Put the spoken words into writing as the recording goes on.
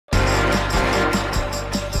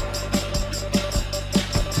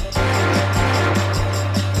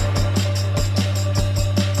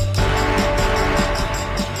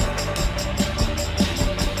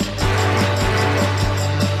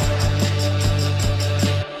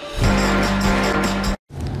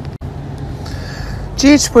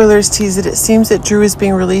GH Spoilers tease that it seems that Drew is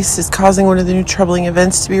being released is causing one of the new troubling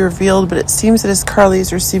events to be revealed, but it seems that as Carly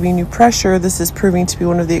is receiving new pressure, this is proving to be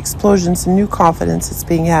one of the explosions in new confidence that's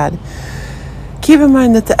being had. Keep in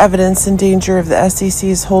mind that the evidence and danger of the SEC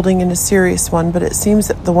is holding in a serious one, but it seems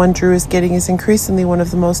that the one Drew is getting is increasingly one of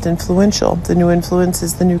the most influential. The new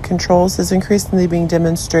influences, the new controls is increasingly being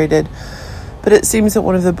demonstrated. But it seems that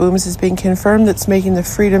one of the booms is being confirmed that's making the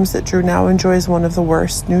freedoms that Drew now enjoys one of the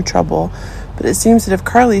worst, new trouble. But it seems that if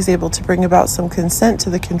Carly is able to bring about some consent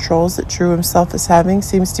to the controls that Drew himself is having,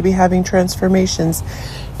 seems to be having transformations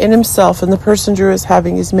in himself, and the person Drew is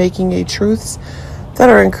having is making a truths that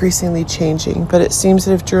are increasingly changing. But it seems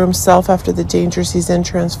that if Drew himself, after the dangers he's in,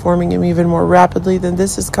 transforming him even more rapidly, then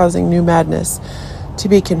this is causing new madness to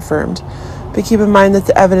be confirmed. But keep in mind that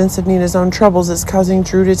the evidence of Nina's own troubles is causing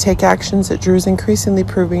Drew to take actions that Drew is increasingly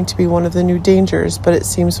proving to be one of the new dangers. But it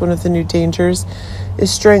seems one of the new dangers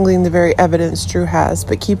is strangling the very evidence Drew has.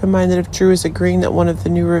 But keep in mind that if Drew is agreeing that one of the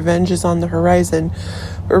new revenge is on the horizon,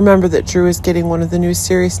 remember that Drew is getting one of the new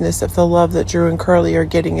seriousness. If the love that Drew and Carly are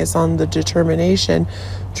getting is on the determination,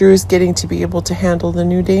 Drew is getting to be able to handle the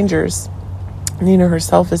new dangers. Nina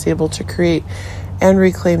herself is able to create and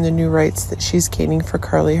reclaim the new rights that she's gaining for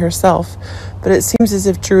Carly herself. But it seems as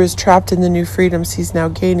if Drew is trapped in the new freedoms he's now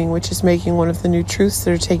gaining, which is making one of the new truths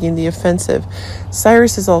that are taking the offensive.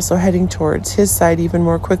 Cyrus is also heading towards his side even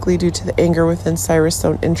more quickly due to the anger within Cyrus'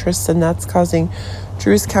 own interests, and that's causing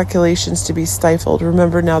Drew's calculations to be stifled.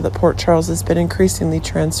 Remember now that Port Charles has been increasingly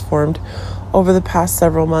transformed over the past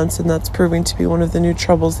several months, and that's proving to be one of the new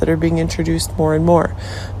troubles that are being introduced more and more.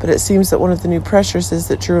 But it seems that one of the new pressures is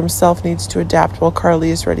that Drew himself needs to adapt while Carly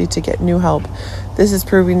is ready to get new help. This is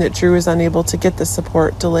proving that Drew is unable to get the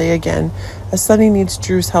support, delay again. As Sunny needs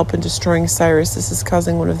Drew's help in destroying Cyrus, this is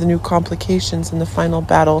causing one of the new complications in the final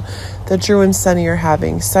battle that Drew and Sunny are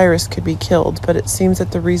having. Cyrus could be killed, but it seems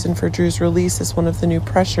that the reason for Drew's release is one of the new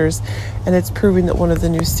pressures, and it's proving that one of the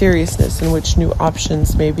new seriousness in which new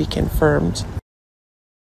options may be confirmed.